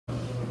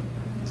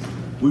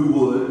we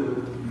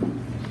would,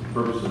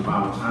 purpose of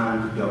our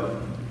time together,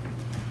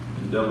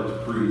 endeavor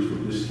to preach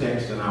with this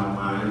text in our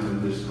minds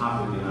and this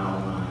topic in our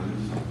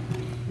minds,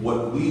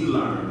 what we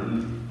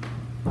learned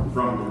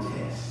from the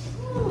test.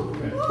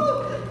 Okay.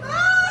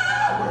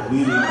 What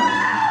we learned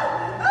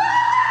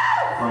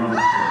from the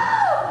test.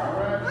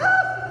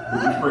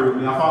 Would you pray with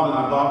me? Our Father and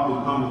our God, we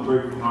come with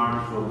grateful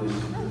hearts for this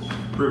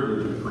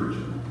privilege of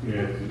preaching.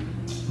 Yes.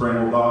 Praying,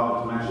 oh God, that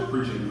to match the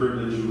preaching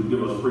privilege, you would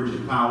give us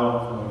preaching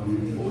power. We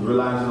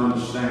realize and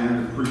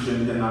understand that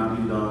preaching cannot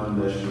be done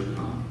unless you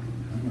come.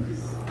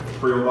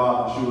 Pray, oh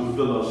God, that you would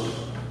fill us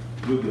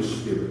with your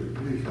spirit.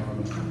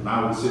 And I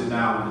would sit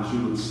down, that you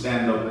would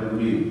stand up in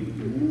me.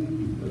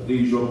 That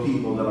these your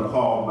people that are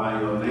called by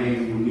your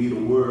name who need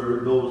a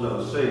word, those that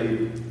are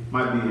saved,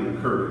 might be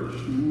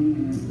encouraged.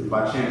 If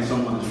by chance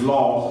someone is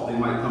lost, they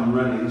might come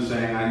running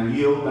saying, I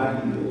yield,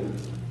 I yield.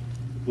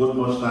 What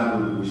must I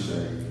do to be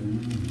saved?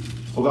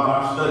 Oh God,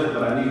 I've studied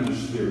that I need your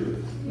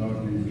spirit.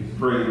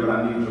 Pray, but I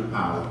need your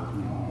power.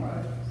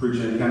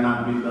 Preaching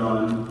cannot be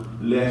done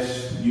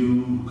lest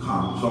you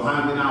come. So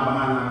hide me now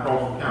behind that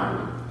cross of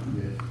Calvary.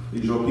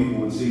 These your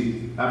people would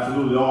see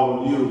absolutely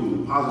all of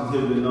you,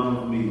 positively none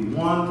of me.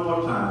 One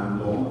more time,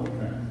 Lord.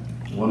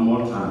 One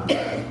more time.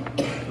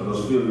 Let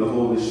us feel the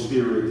Holy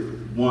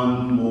Spirit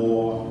one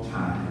more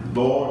time.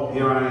 Lord,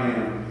 here I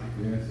am.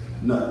 Yes.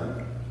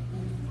 Nothing.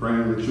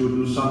 Praying that you'll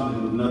do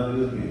something with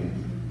nothing again.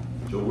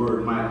 That your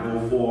word might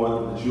go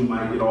forth, that you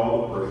might get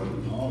all the praise.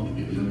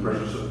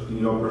 In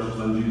your precious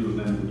Son Jesus'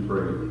 name we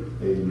pray.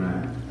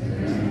 Amen.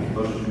 Amen.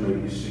 Thus you may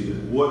be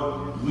seated.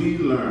 What we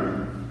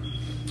learn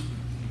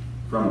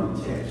from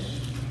the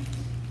text.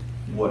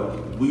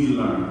 What we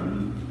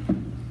learn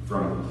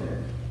from the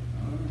text.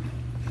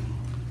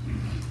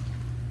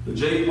 The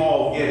J.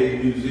 Paul Getty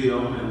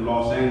Museum in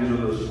Los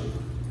Angeles,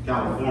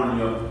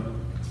 California,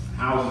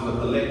 houses a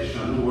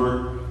collection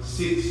worth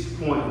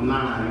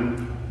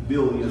 $6.9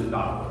 billion.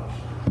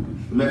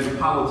 The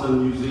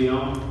Metropolitan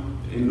Museum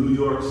in New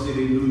York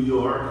City, New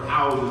York,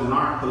 houses an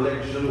art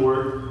collection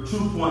worth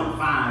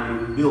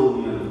 $2.5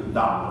 billion.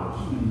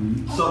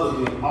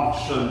 Sotheby's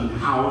Auction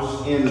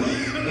House in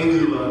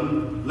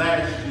England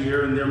last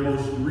year, in their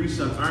most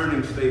recent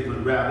earnings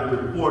statement,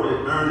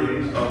 reported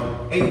earnings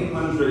of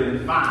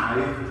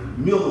 $805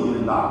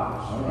 million.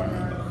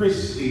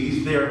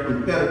 Christie's, their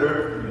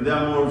competitor, in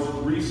their most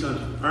recent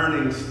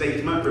earnings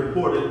statement,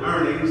 reported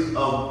earnings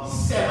of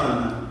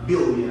 $7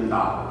 billion.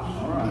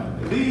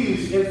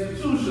 These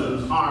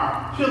institutions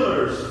are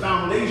pillars,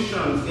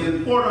 foundations,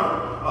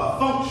 important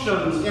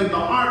functions in the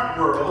art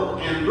world,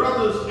 and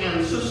brothers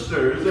and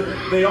sisters,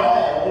 they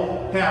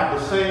all have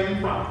the same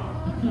problem.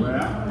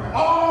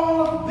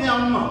 All of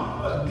them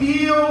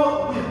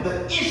deal with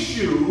the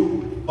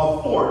issue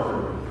of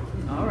forgery.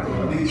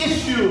 The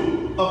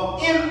issue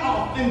of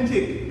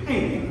inauthentic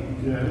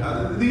painting.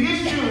 The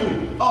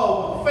issue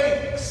of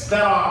fakes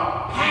that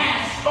are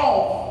passed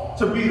off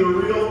to be the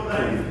real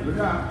thing.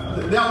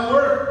 They're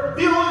worth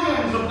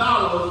billions of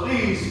dollars,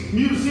 these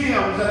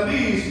museums and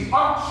these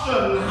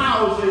auction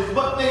houses,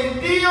 but they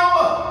deal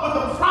with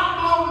the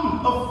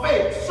problem of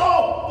faith.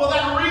 So, for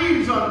that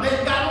reason,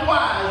 they've gotten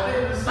wise.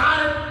 They've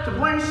decided to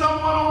bring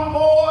someone on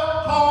board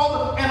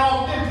called an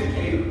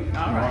authenticator.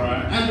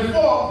 And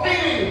before a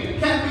painting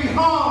can be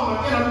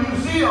hung in a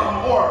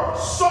museum or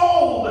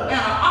sold at an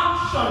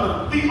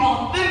auction, the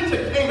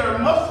authenticator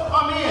must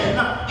come in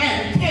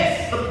and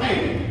test the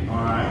painting.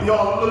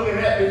 Y'all are looking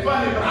at me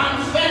funny, but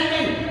I'm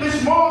standing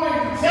this morning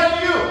to tell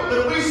you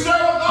that we serve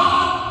a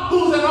God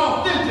who's an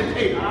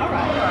authenticator.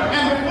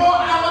 And before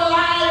our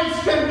lives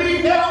can be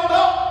held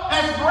up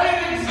as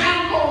great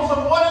examples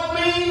of what it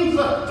means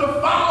to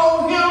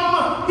follow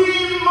him, he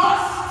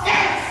must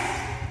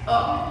test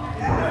us.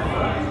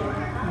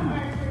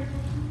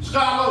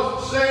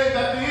 Scholars say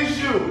that the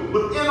issue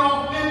with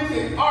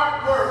inauthentic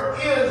artwork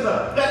is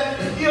that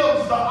it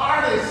gives the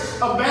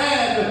artist a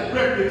bad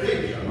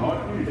reputation.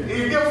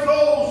 It gives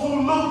those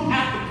who look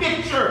at the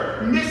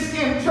picture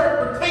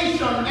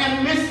misinterpretation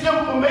and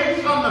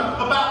misinformation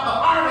about the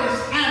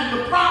artist. And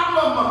the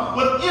problem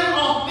with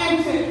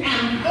inauthentic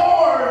and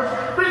forged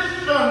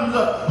Christians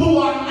who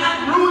are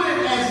not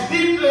rooted as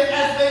deeply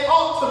as they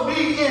ought to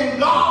be in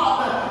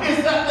God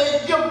is that they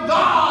give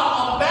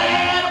God a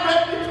bad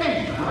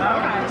reputation.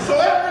 So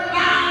every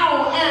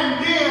now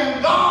and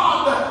then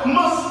God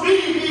must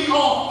be the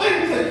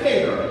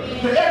authenticator.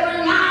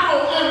 Every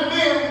now and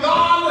then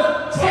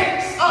God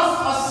takes us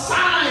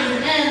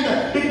aside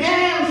and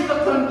begins to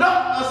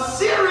conduct a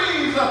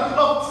series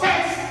of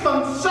tests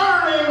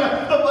concerning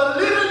the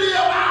validity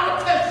of our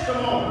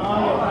testimony.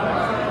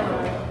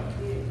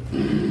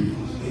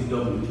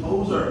 A.W.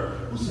 Tozer,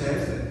 who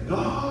says that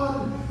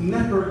God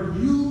never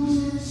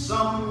uses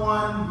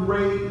someone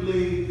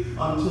greatly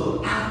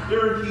until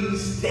after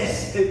he's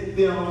tested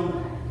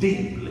them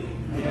deeply.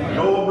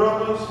 No,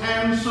 brothers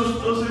and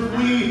sisters, if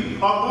we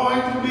are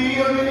going to be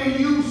of any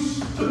use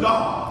to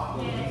God,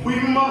 we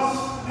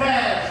must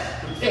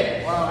pass the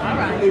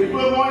test. If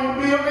we're going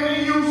to be of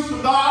any use to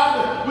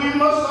God, we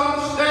must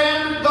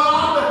understand that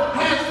God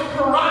has the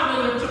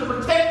prerogative to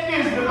protect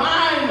his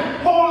divine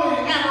holiness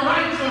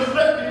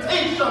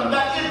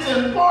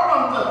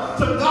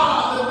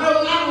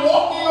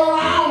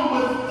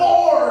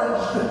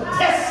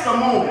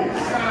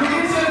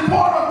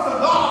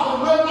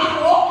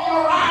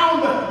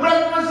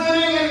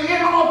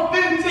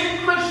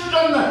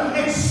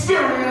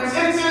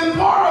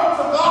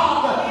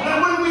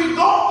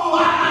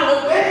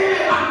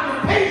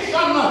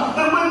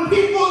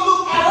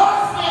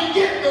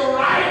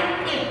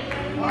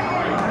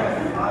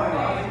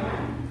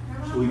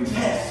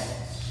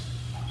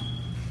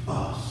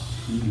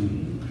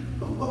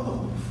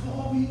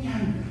we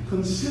can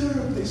consider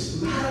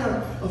this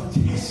matter of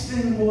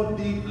testing more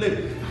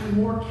deeply and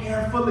more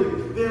carefully.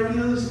 There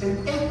is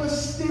an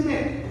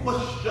epistemic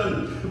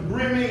question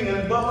brimming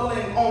and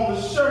bubbling on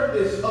the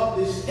surface of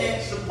this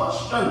text, a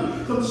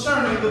question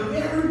concerning the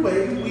very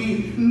way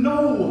we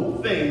know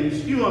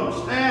things. You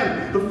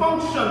understand? The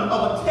function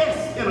of a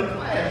test in a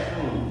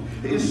classroom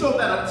is so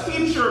that a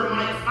teacher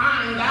might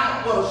find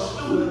out what a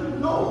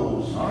student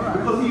knows.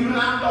 Because even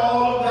after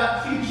all of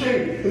that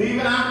teaching, and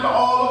even after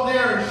all of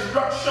their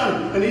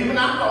instruction, and even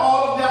after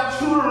all of their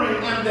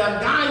tutoring and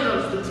their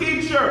guidance, the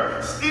teacher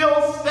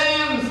still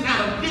stands at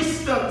a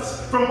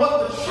distance from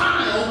what the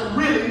child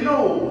really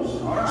knows.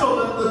 So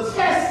that the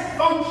test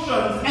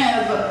functions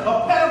as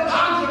a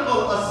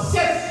pedagogical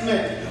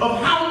assessment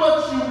of how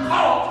much you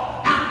caught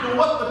after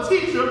what the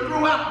teacher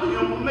threw out the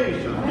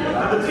information.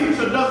 The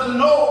teacher doesn't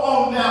know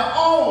on their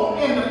own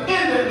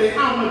independently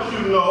how much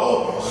you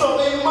know, so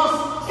they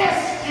must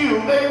test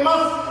you, they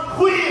must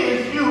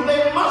quiz you,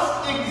 they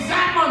must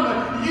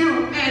examine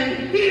you,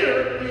 and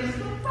here is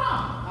the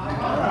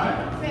problem. All right.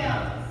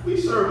 We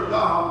serve a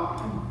God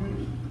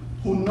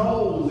who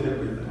knows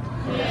everything.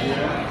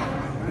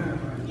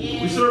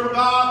 We serve a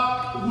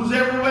God who's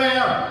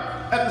everywhere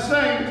at the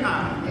same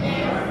time.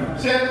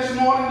 Said this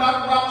morning,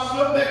 Dr. Robert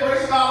Smith, that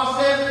great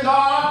scholar, says that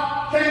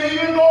God can't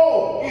even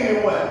go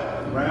anywhere.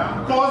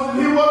 Because if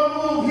he were to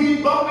move,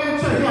 he'd bump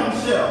into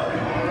himself.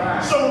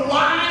 So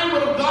why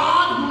would a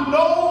God who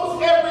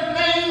knows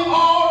everything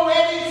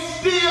already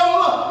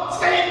still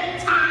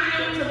take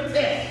time to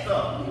test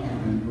us?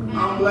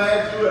 I'm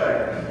glad you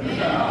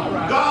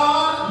asked.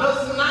 God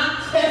does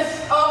not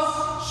test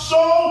us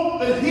so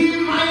that he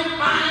might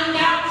find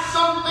out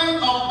something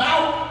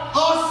about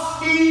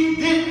us he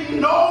didn't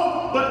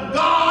know, but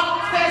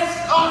God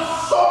tests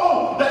us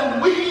so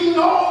that we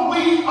know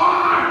we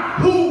are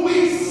who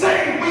we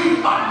say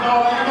we are.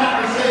 Y'all ain't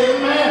got to say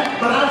amen,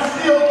 but I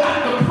still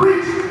got to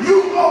preach.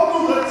 You go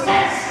through the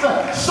test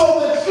so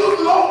that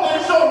you know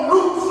that your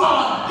roots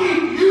are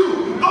deep. You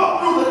go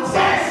through the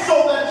test so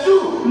that you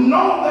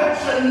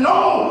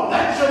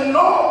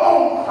know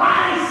on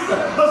Christ,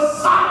 the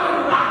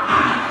solid rock I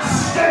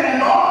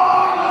stand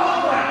all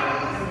around.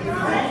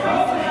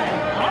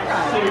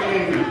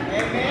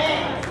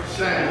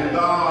 Saying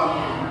God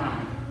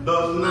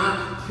does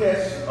not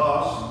test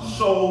us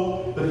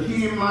so that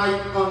he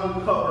might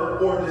uncover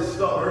or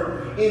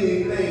discover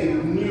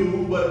anything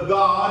new, but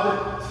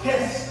God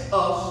tests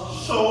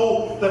us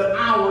so that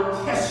our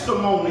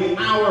testimony,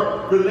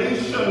 our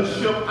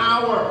relationship,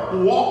 our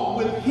walk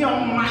with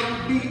him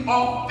might be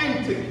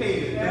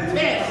authenticated. The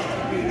test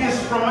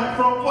is for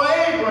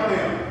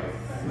Abraham.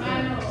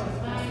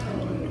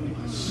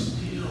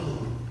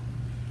 Still,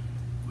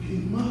 we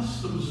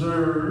must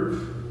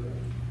observe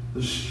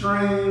the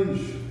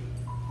strange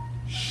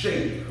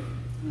shape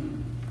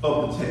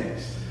of the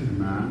text.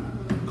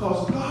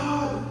 Because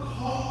God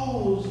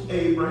calls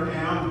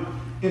Abraham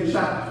in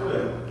chapter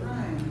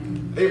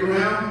 12.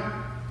 Abraham,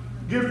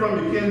 get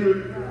from your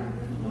kindred,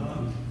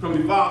 from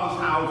your father's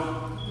house,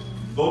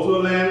 go to a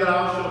land that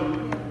I'll show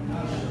you.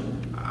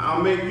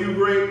 I'll make you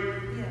great,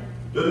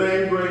 your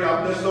name great.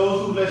 I'll bless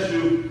those who bless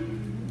you,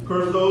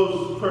 curse those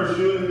who curse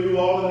you, and you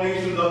all the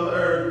nations of the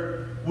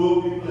earth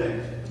will be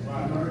blessed.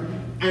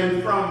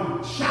 And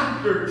from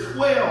chapter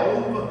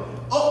 12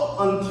 up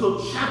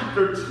until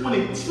chapter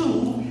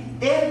 22,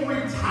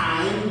 every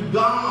time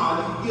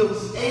God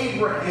gives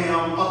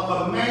Abraham a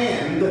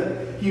command,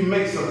 he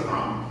makes a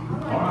promise.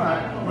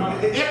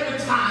 Every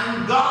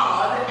time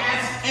God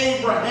asks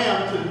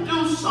Abraham to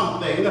do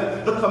something,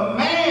 the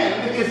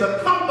command is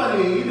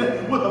accompanied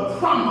with a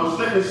promise.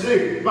 Let me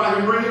see if I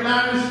can bring it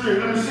down the street.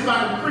 Let me see if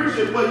I can preach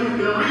it where you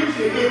can reach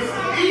it. It's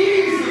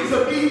easy to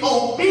be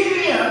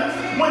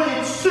obedient when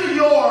it's to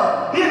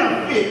your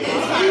benefit.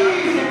 It's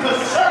easy to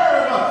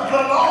serve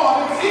the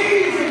Lord. It's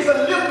easy to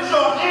lift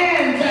your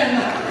hands and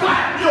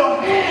clap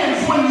your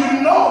hands when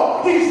you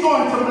know he's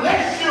going to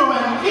bless you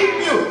and keep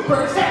you,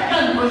 protect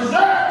and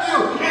preserve you.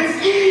 It's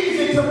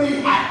easy to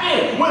be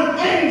happy when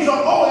things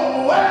are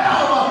going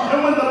well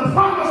and when the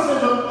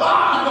promises of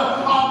God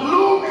are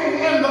blooming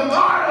in the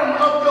garden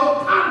of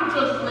your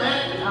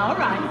consciousness. All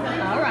right.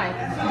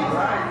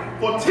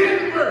 For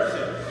 10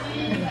 verses,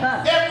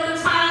 every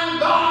time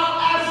God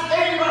asked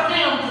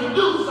Abraham to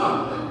do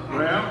something,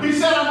 he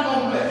said, I'm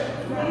going to bless you.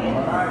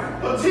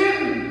 For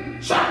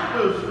 10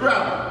 chapters,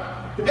 rather,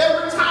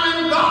 every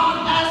time God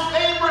asked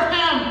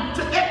Abraham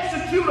to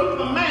execute a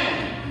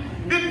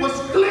command, it was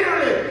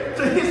clearly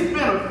to his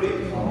benefit.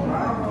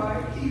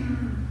 Here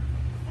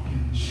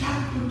in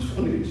chapter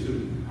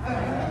 22,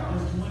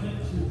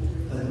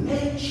 the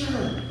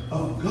nature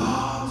of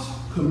God's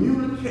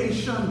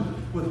communication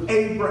with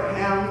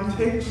Abraham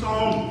takes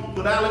on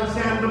what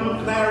Alexander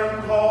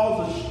McLaren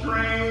calls a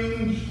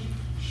strange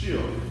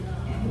shift.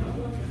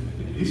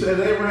 He says,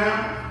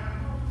 Abraham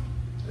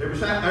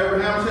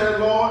said,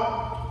 Lord,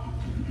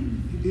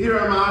 here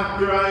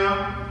I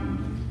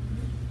am.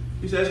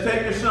 He says,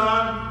 take your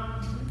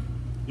son,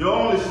 your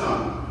only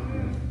son.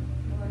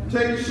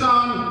 Take your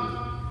son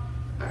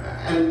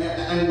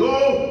and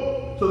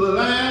go to the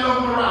land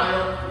of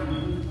Moriah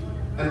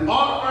and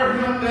offer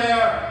him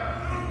there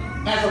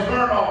as a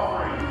burnt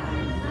offering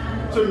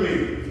to me.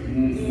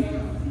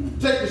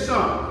 Take your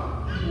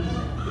son.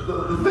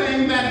 The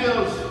thing that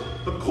is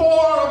the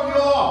core of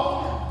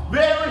your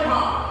very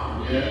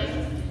heart.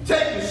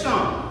 Take your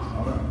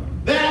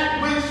son.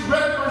 That which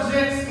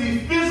represents the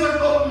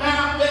physical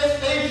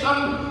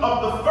manifestation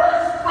of the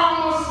first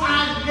promise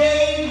I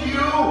gave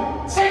you.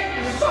 Take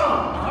your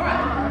son. All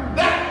right.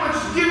 That which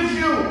gives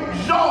you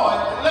joy.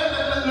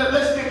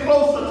 Let's get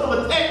closer to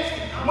the text.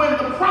 When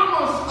the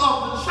promise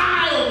of the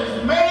child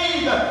is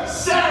made,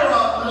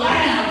 Sarah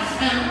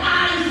laughs, and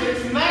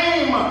Isaac's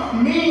name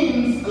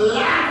means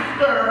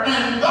laughter.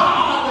 And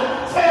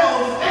God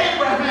tells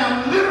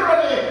Abraham,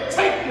 literally,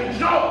 take your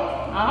joy.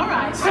 All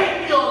right.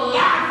 Take your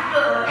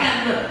laughter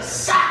and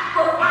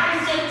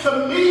sacrifice it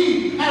to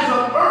me as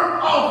a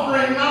burnt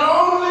offering. Not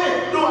only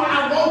do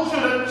I want you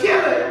to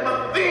kill it,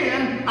 but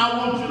then I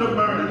want you to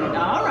burn it up.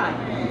 All right.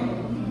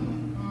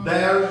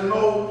 There's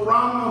no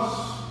promise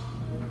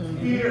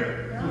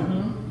here.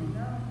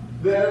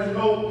 There's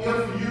no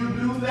if you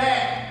do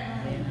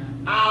that,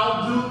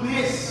 I'll do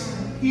this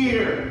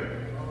here.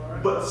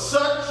 But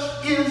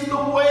such is the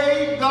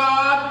way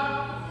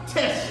God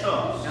tests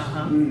us.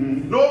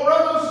 No,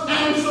 brothers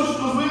and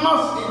sisters, we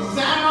must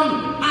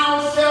examine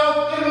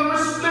ourselves in the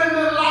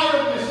resplendent light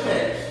of this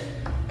text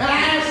and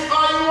ask,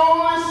 are you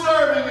only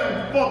serving him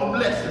for the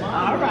blessing?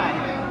 All right.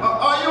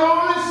 Are you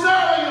only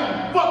serving him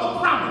for the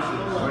promises?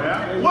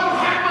 What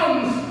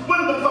happens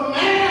when the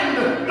command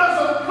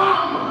doesn't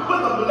come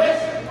with a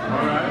blessing?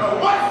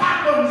 What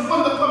happens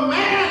when the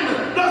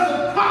command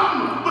doesn't come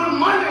with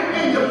money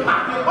in your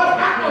pocket? What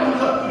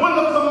happens when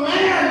the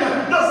command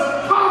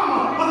doesn't come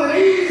with an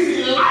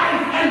easy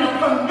life and a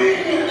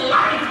convenient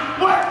life?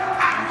 What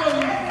happens?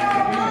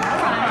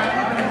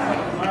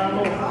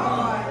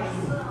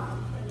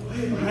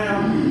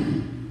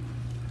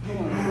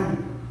 Abraham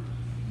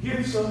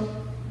gets up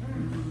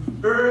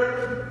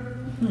early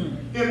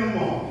in the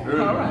morning.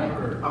 All right.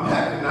 I'm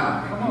happy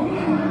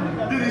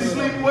now. Did he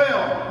sleep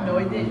well? No,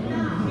 he didn't.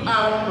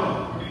 I don't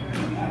know.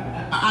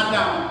 I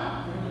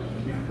doubt.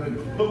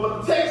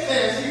 But the text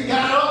says he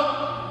got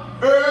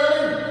up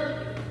early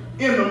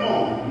in the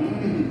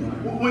morning.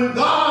 When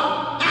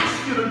God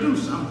asks you to do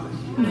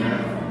something,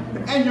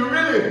 and you're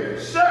really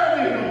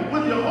serving him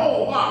with your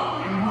whole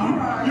heart,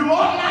 you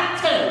ought not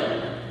tarry.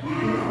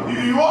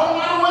 You ought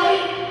not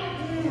wait.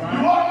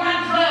 You ought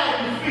not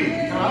drag your feet.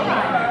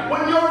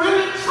 When you're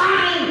really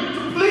trying to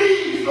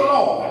please the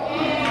Lord,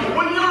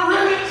 when you're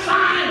really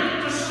trying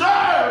to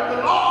serve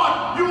the Lord,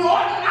 you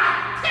ought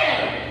not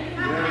tarry.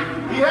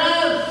 He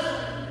has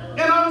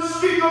an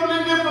unspeakably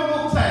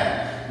difficult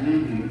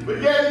task, but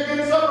yet he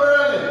gets up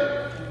early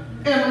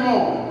in the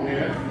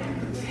morning.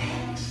 The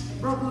text,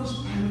 brothers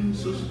and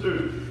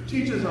sisters,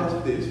 teaches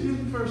us this. Here's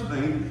the first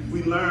thing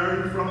we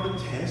learn from the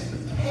test. The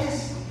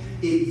test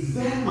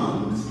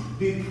examines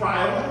the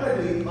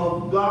priority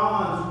of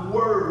God's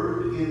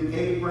word in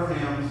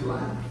Abraham's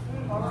life.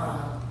 My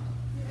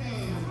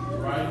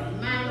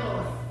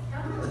Lord.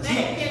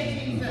 Thank you,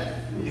 Jesus.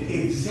 It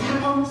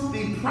examines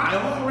the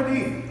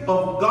priority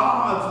of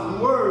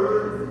God's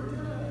word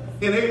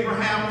in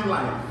Abraham's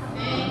life.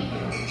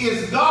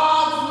 Is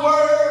God's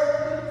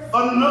word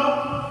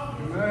enough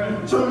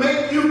to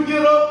make you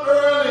get up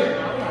early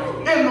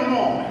in the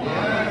morning?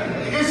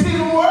 Is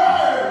his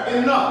word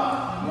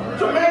enough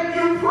to make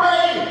you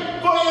pray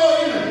for your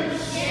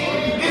enemies?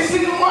 Is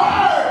his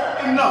word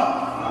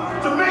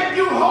enough to make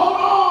you hold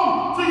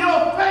on to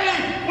your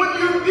faith when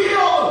you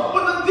deal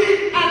with the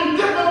deep and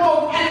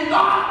difficult and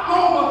dark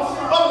moments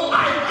of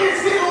life?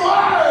 Is his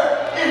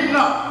word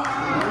enough?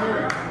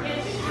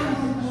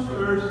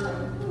 First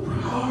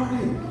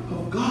priority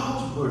of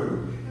God's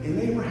word in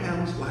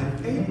Abraham's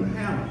life.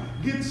 Abraham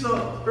gets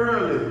up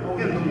early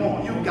in the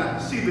morning. You've got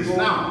to see this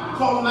now.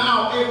 Because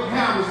now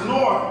Abraham is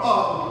north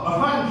of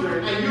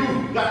 100, and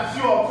you've got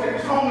your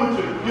text home with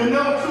you. You're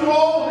never too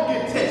old to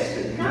get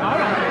tested.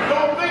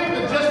 Don't think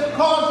that just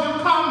because you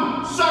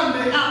come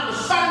Sunday after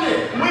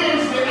Sunday,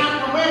 Wednesday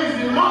after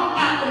Wednesday, month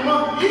after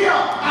month, year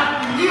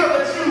after year,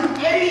 that you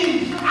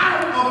age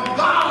out of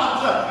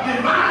God's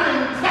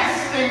divine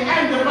testing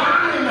and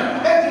divine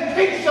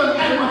education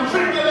and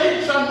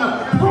matriculation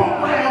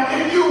program.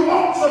 If you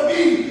want to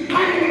be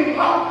hanging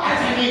up as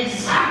an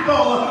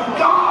example,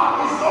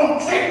 God is going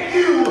to take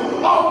you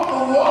off the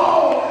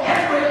wall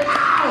every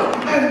now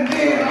and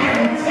then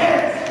and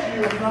test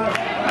you.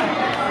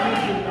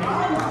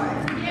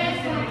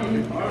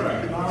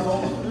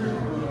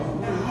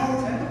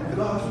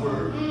 God's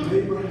word in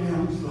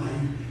Abraham's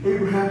life.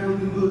 Abraham's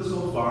looking good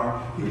so far.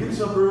 He gets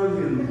up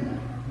early and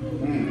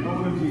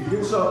he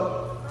gets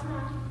up,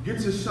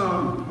 gets his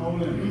son,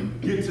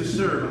 gets his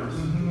servants,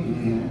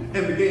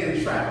 and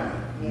began traveling.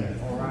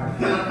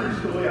 Can I preach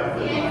the way I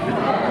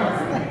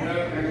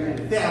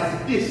feel? There's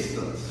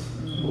distance,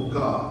 oh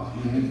God,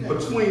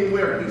 between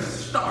where he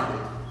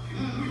started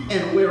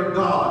and where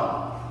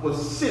God was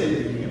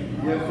sending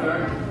him. Yes,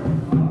 sir.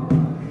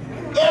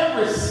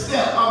 Every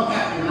step, I'm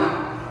happy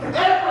now.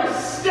 Every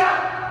step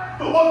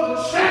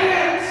was a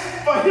chance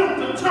for him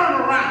to turn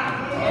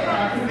around.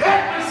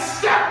 Every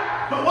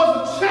step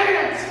was a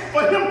chance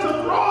for him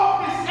to throw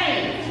up his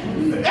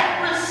hands.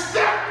 Every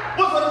step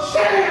was a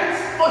chance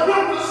for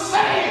him to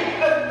say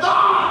that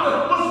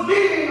God was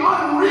being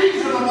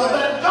unreasonable,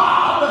 that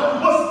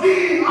God was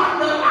being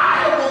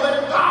unreliable,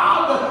 that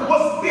God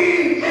was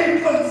being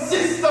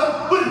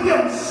inconsistent with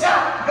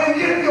himself. And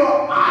if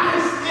you're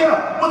honest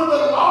here with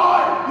the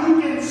Lord,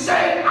 you can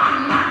say,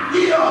 I'm not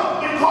here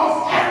because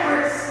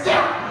every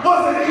step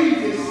was an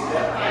easy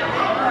step.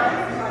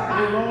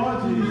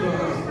 Lord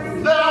Jesus.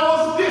 There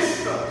was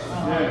distance.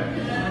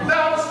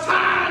 There was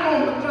time on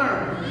the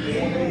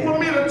journey for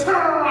me to turn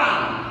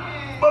around.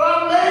 But I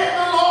made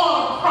the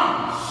Lord a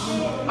promise.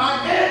 I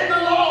gave the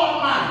Lord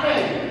my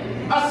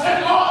hand. I said,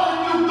 Lord,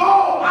 if you go,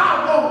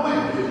 I'll go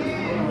with you.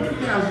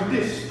 There's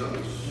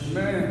distance.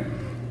 Amen.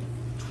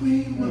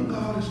 Between what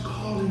God is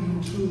calling you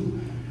to,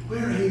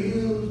 where he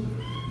is,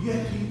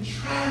 yet he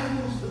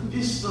travels the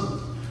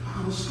distance.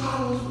 The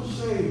scholars will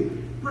say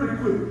pretty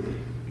quickly.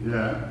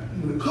 Yeah.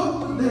 In a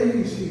couple of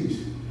days,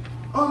 he's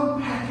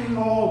unpacking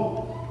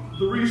all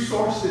the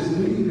resources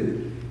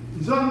needed.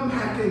 He's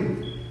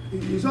unpacking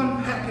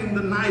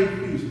the knife.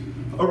 He's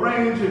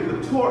arranging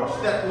the torch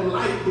that will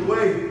light the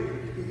way.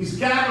 He's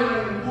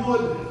gathering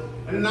wood.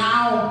 And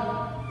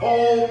now,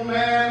 old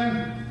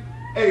man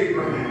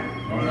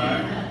Abraham All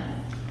right.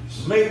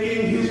 is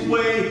making his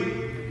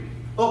way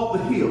up the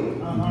hill.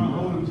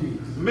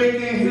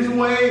 Making his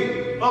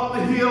way up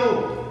the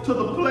hill to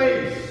the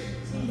place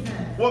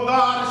where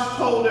God has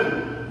told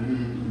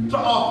him to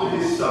offer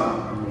his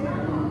son.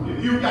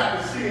 You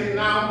got to see it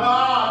now.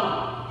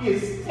 God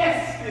is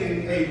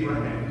testing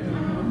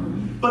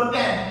Abraham. But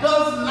that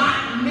does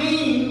not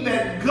mean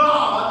that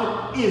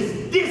God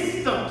is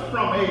distant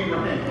from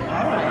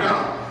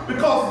Abraham.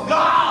 Because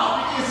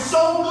God is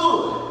so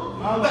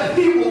good that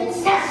he will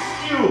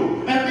test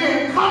you and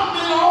then come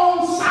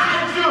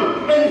alongside you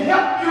and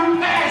help you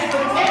pass the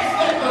test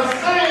at the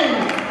same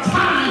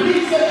time.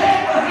 He said,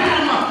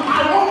 Abraham, I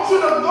want you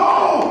to go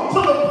to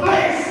the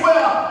place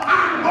where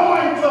I'm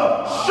going to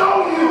show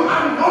you.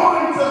 I'm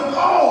going to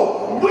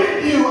go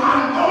with you.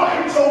 I'm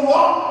going to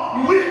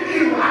walk with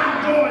you.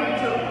 I'm going to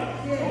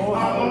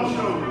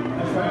show you.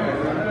 That's right.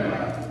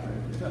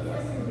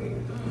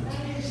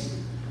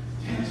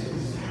 Test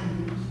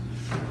examines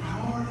the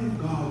priority of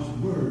God's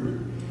word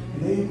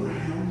in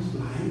Abraham's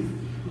life,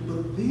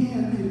 but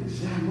then it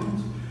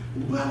examines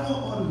whether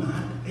or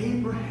not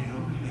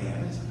Abraham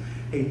has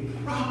a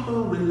proper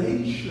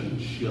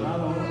relationship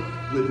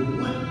with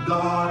what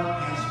God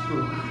has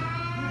provided.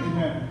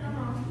 Amen.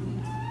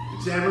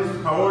 Examines the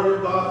priority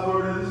of God's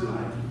word in his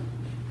life,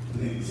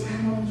 and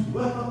examines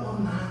whether or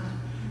not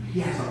he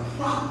has a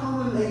proper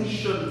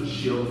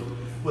relationship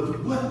with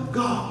what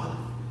God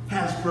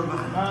has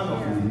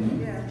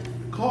provided.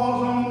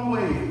 Calls on the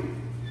way.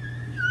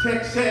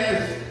 Text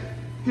says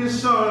his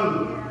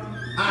son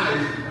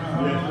Isaac.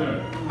 Yes,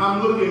 sir.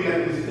 I'm looking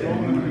at this thing.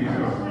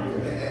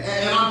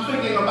 And I'm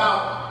thinking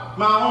about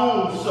my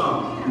own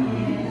son.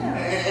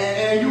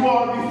 And you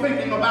ought to be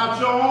thinking about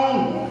your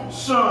own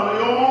son or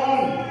your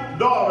own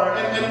daughter.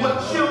 And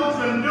what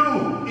children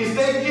do is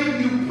they give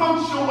you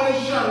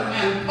punctuation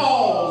and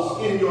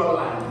pause in your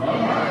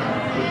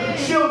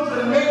life.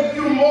 Children make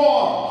you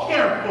more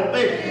careful.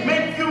 They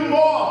make you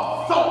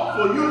more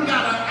thoughtful. You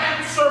got to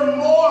answer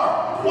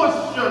more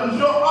questions.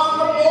 You're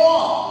under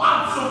more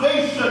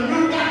observation.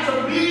 You got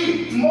to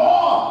be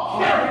more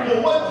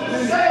careful what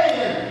you say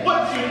and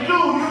what you do.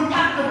 You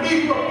got to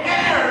be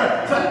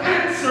prepared to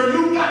answer.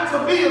 You got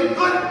to be a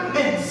good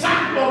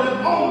example.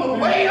 And on the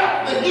way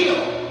up the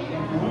hill,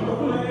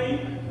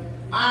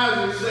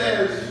 Isaac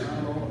says,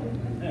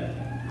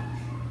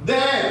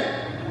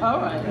 Dad, all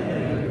right.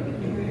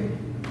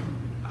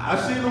 I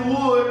see the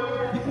wood.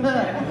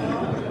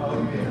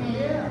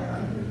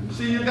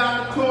 See, you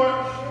got the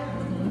torch.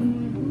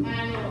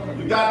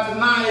 You got the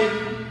knife.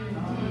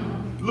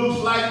 Looks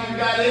like you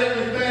got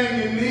everything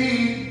you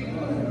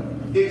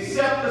need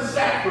except the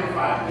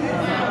sacrifice.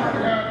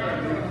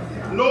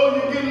 No,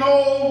 you're getting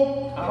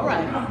old. All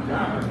right.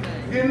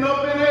 Getting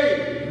up in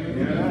age.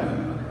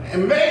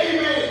 And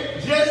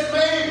maybe, just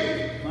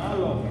maybe,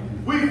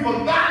 we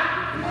forgot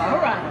All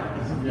right.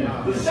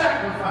 the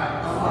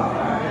sacrifice.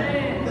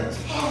 The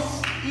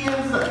test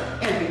is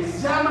an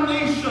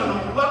examination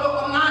of whether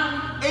or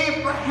not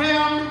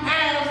Abraham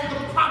has the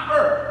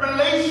proper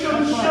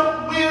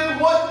relationship with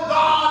what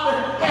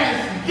God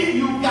has given.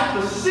 You got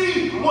to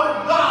see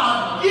what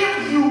God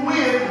gives you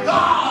with.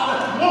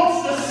 God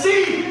wants to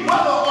see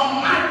whether or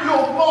not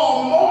you'll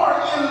fall more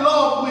in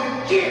love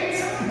with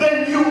it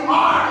than you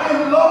are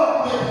in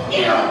love with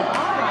Him.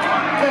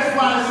 That's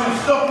why there's some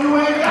stuff you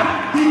ain't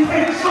got. He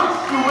can't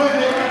trust you with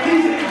it.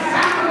 He's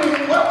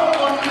examining whether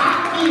or not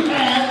he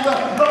has the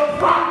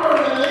proper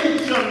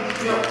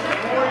relationship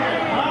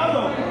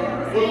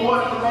with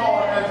what the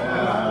Lord has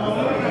done.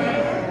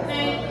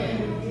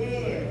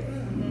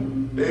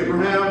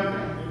 Abraham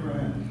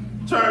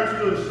turns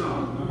to his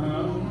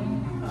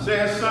son.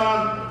 Says, son,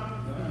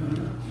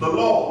 the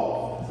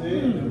Lord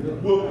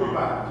will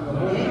provide.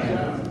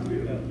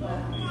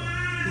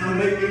 I'm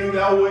making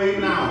our way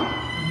now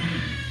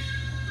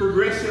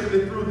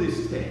progressively through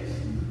this text,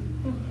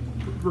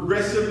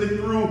 progressively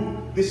through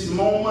this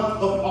moment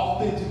of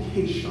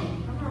authentication,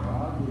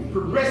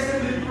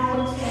 progressively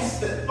through a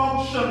test that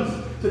functions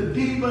to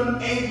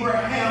deepen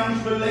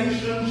Abraham's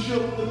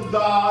relationship with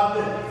God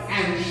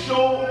and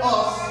show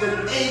us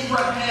that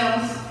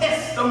Abraham's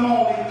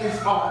testimony is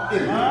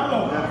authentic.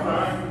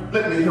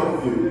 Let me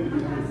help you.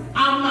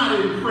 I'm not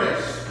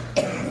impressed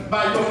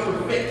by your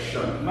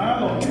perfection.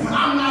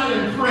 I'm not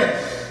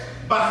impressed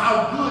by how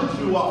good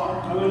you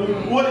are.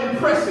 What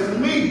impresses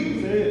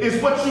me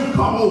is what you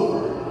come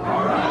over.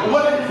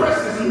 What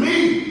impresses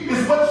me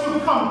is what you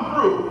come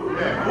through.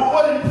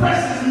 What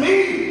impresses me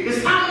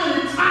is how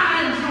many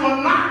times you were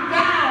knocked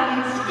down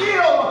and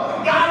still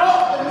got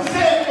up and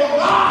said, for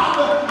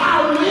God I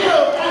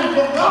live and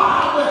for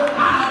God I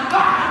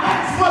die.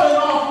 That's what an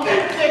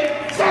authentic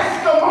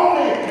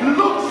testimony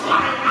looks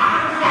like. I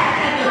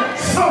had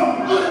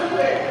some good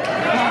things.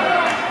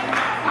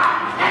 I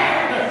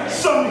had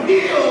some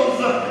hills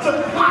to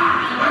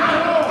climb. I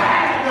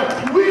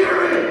had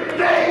weary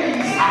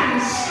days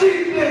and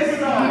sleepless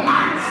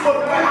nights, but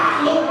when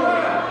I look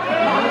around,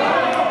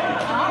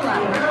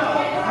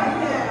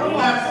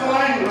 that's the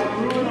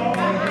language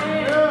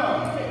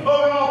of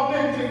an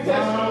authentic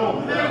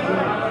testimony,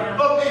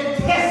 of a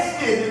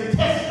tested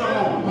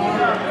testimony.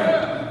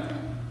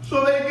 So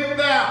they get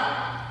there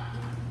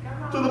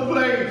to the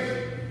place,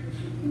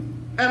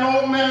 and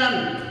old man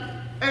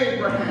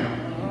Abraham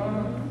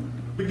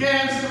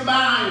begins to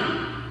bind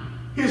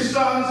his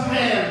son's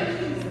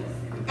hands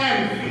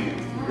and feet.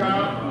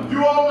 You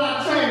ought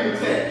not change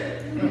the text,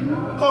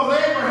 because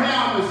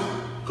Abraham is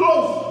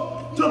close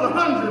to the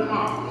 100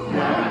 mark.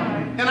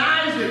 And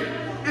Isaac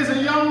is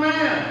a young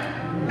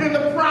man in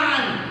the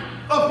prime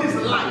of his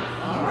life.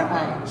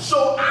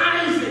 So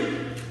Isaac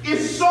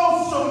is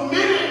so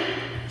submitted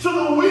to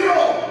the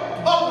will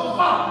of the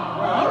Father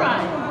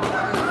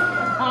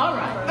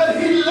that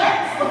he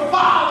lets the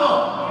Father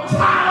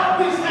tie up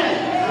his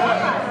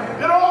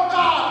hands. And oh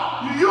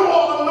God, you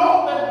ought to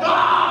know that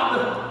God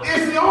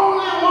is the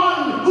only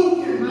one who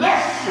can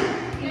bless you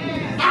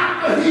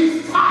after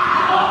he's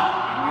tied up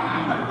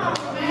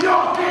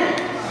your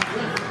hands.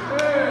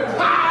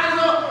 Ties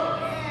up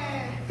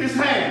his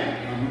hand.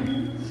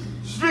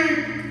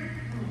 Street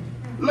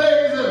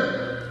lays him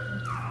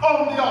on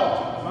the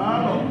altar.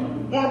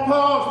 Want to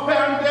pause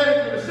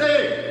parenthetically to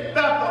say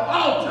that the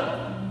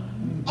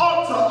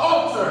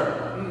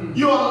altar,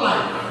 your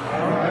life.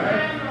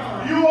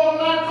 You will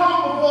not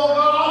come before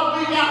God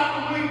week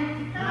after week,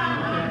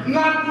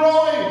 not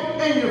growing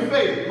in your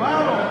faith,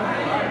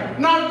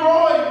 not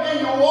growing in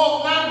your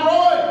walk, not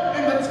growing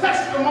in the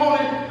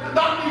testimony.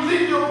 Dr.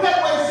 Ezekiel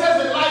Petway says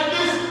it like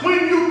this: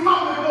 when you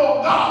come before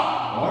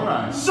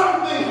God,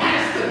 something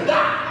has to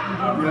die.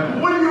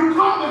 When you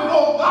come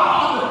before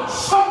God,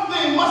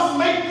 something must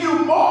make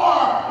you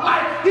more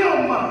like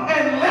him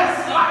and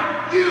less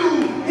like you.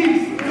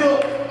 He's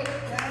built.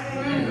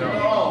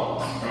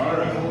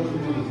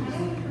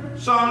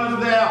 Son is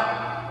there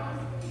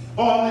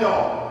on the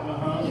altar.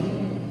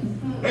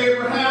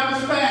 Abraham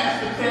has passed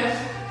the test,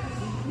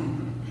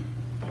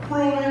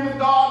 proving that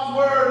God's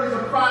word is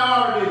a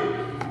priority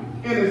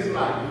in his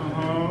life.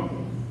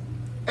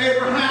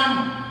 Abraham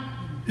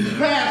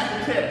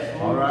passed the test,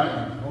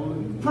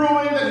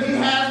 proving that he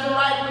has the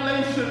right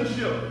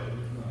relationship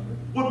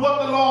with what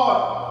the Lord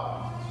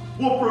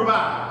will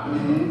provide.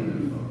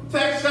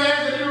 Text says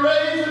that he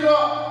raised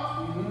up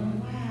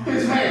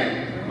his hand.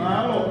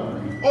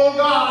 Oh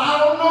God, I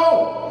don't know.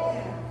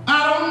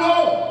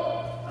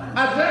 I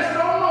just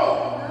don't know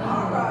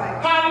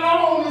how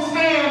long his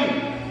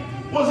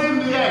hand was in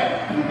the air.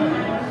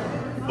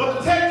 But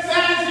the text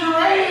says he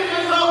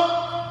raises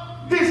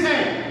up his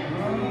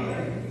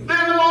hand.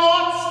 Then the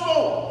Lord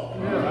spoke.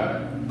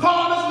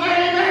 Called his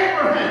name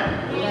Abraham.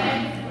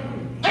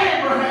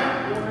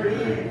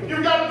 Abraham. You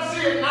got to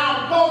see it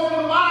now, because in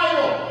the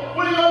Bible,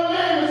 when your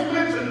name is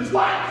mentioned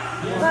twice,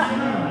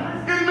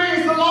 it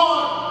means the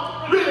Lord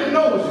really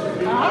knows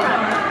you.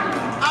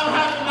 I'm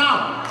happy now.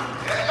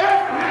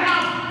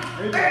 Abraham.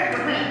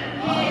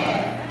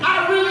 I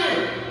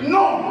really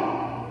know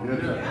you.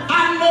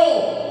 I know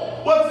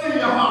what's in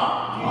your heart.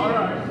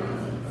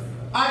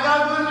 I got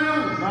good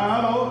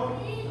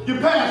news. You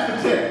passed the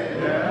test.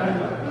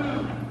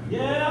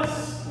 Yes.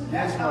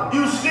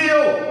 You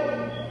still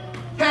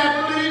had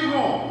to leave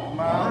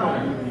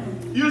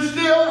home. You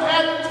still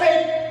had to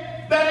take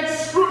that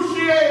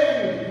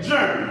excruciating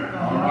journey.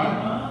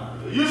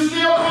 You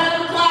still had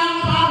to climb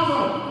the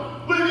mountain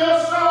with your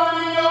son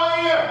in your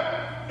ear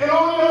and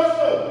on your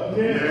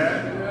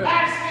shoulder,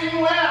 asking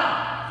where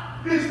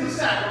is the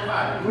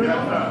sacrifice.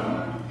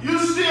 You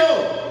still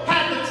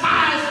had to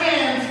tie his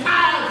hands,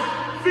 tie his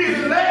feet,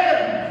 and lay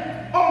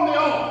him on the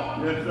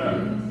altar.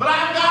 But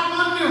I've got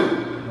good news.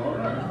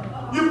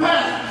 You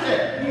passed the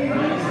test.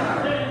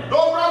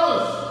 Your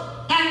brothers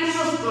and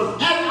sisters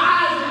and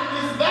Isaac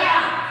is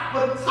there,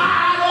 but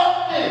tied up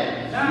in.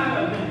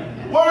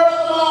 Word of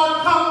the Lord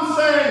comes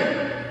saying,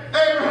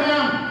 Abraham,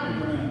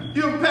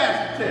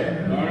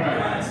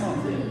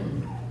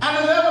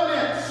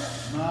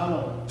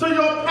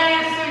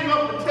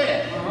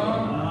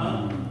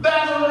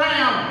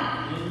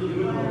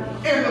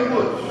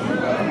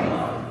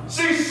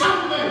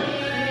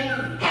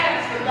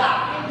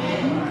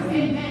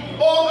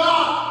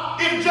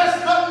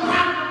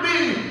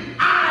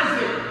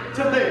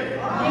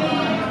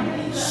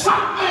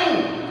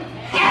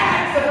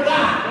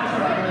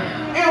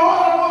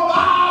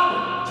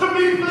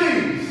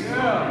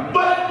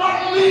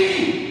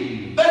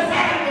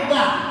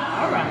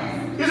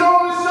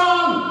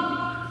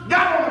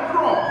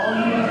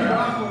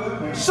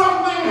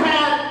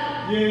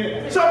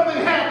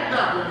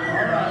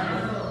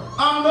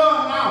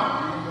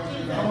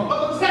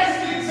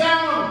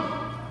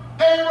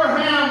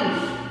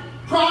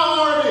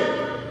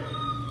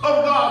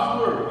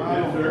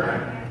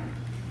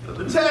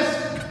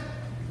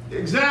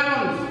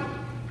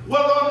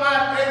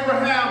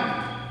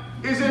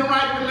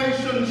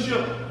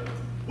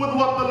 with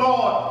what the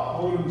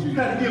Lord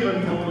had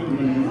given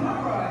him.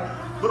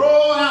 But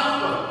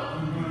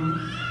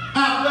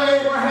after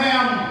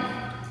Abraham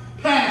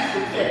passed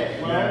the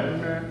test,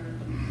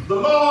 the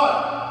Lord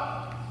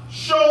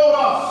showed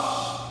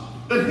us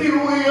that he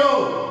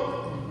will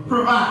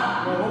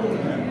provide.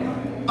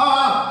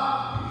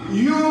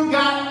 You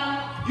got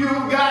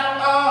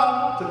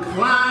to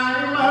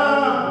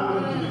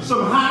climb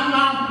some high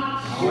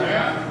mountains,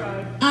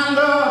 and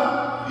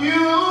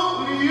you've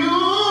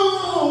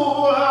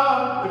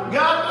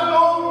got to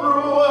go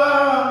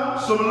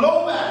through some low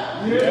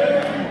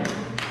valleys.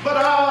 But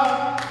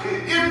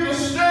if you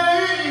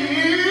stay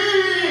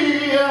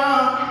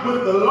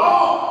with the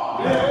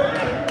Lord,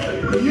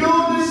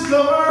 you'll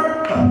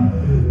discover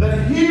that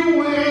he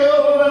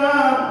will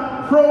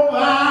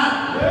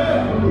provide.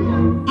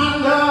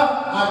 And I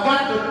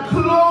got to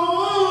close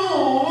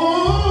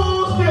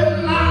it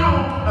now,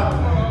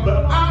 but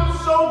I'm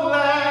so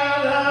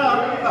glad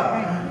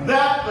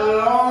that the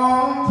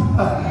Lord,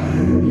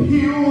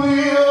 he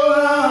will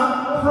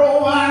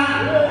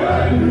provide.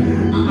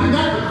 I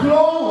got to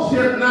close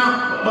it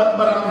now, but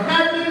I'm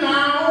happy now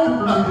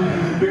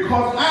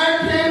because I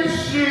can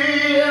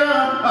see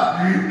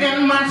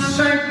in my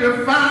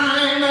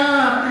sanctifying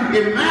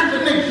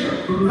imagination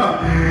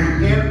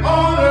in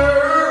order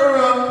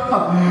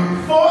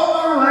for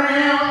the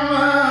ram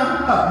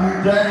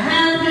to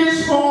have his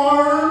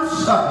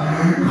horns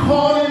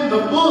caught in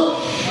the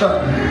bush.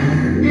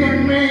 It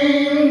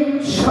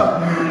means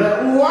that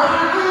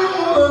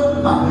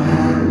while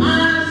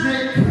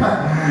Isaac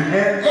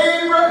and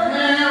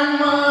Abraham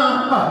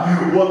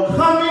were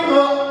coming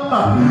up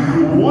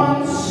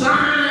one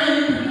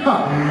side,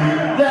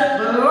 that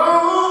the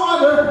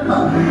Lord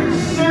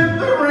sent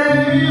the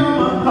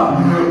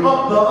ram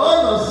up the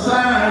other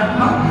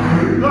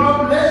side. God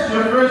bless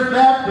you, First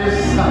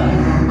Baptist.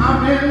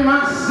 I'm in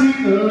my seat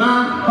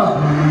now,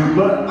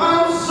 but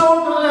I'm so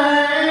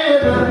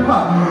glad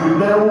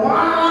that while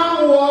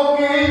I'm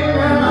walking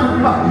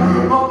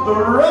up the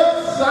rough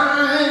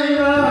side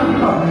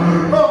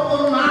of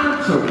the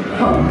mountain,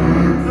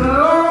 the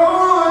Lord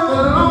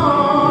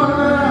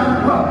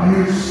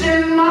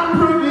send my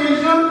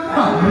provision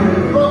up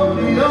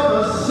the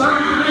other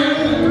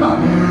side.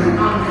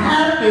 I'm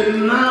happy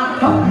now.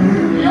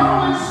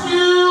 Y'all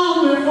excuse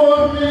me for a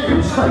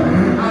minute. I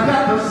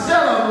got to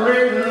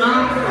celebrate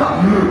now.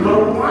 But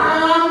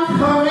while I'm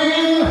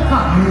coming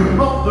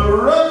up the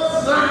rough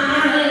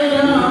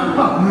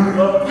side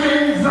of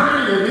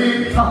anxiety,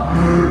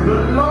 the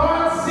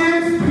Lord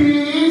sends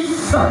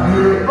peace up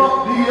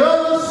the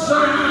other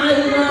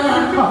side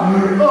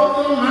of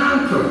the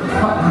mountain.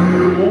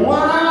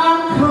 While I'm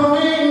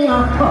coming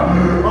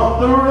up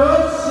the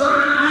rough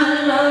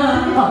side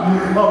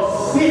of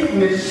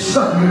sickness,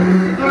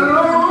 the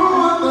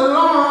Lord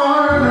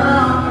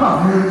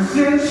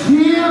sends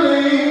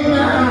healing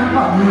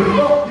up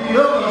the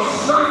other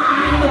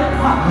side.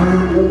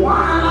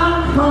 While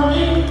I'm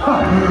coming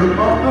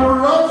up the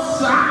rough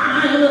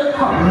side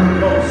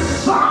of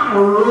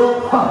sorrow,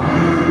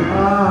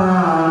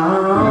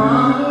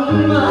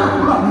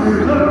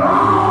 the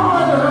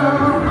Lord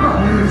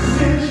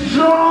sends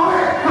joy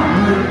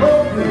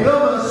up the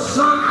other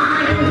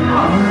side.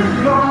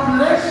 God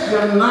bless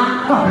you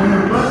now.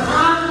 But I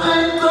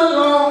thank the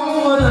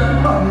Lord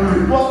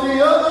for the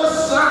other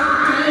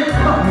side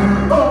of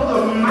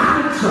the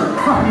mountain.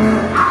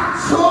 I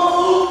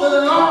told the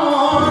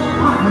Lord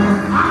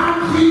I'll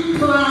keep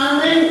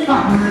climbing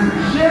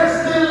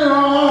just as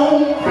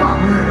long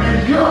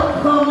as you're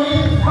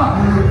coming up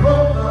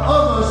the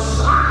other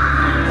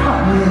side.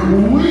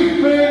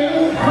 Weeping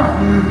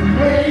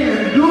may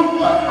endure a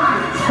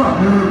night,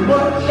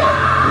 but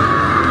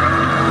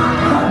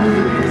God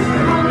is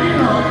coming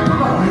up the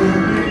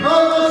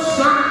other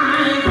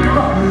side.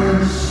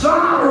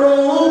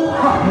 Sorrow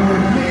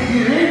may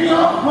get in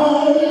your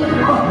home,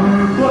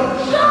 but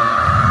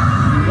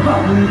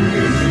God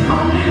is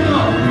coming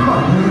up the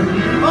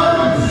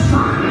other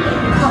side.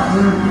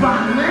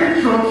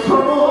 Financial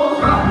trouble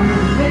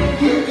may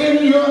get in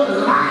your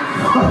life,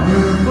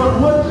 but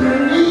what you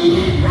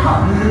need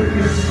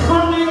is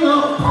coming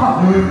up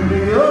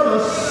the other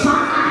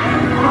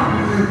side.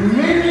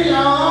 Many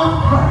are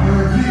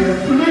the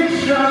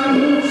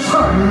afflictions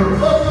of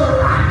the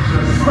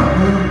righteous, but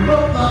the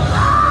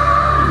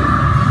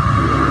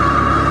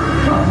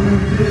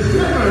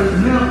delivers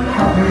them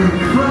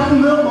from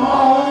them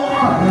all.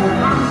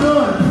 I'm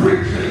done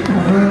preaching.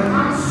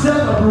 I'm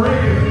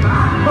celebrating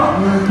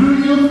now. Do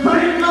you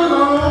thank the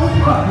Lord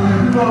for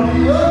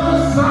the other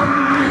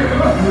side?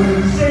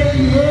 Say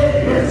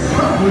yes.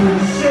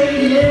 Say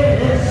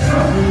yes.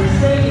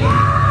 Say yes.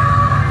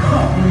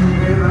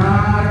 And I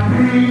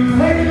can't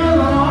thank the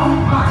Lord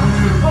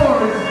for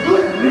his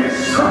goodness.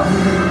 I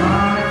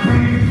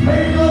can't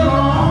thank the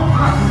Lord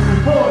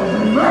for his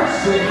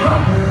mercy. I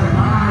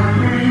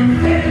can't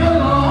thank the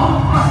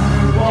Lord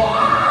for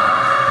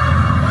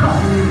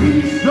all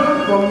he's done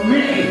for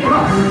me.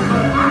 But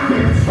I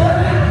can tell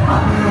him,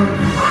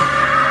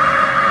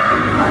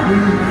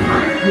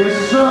 thank you,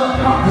 sir.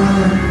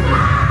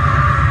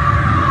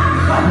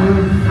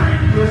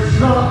 Thank you, sir.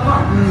 not a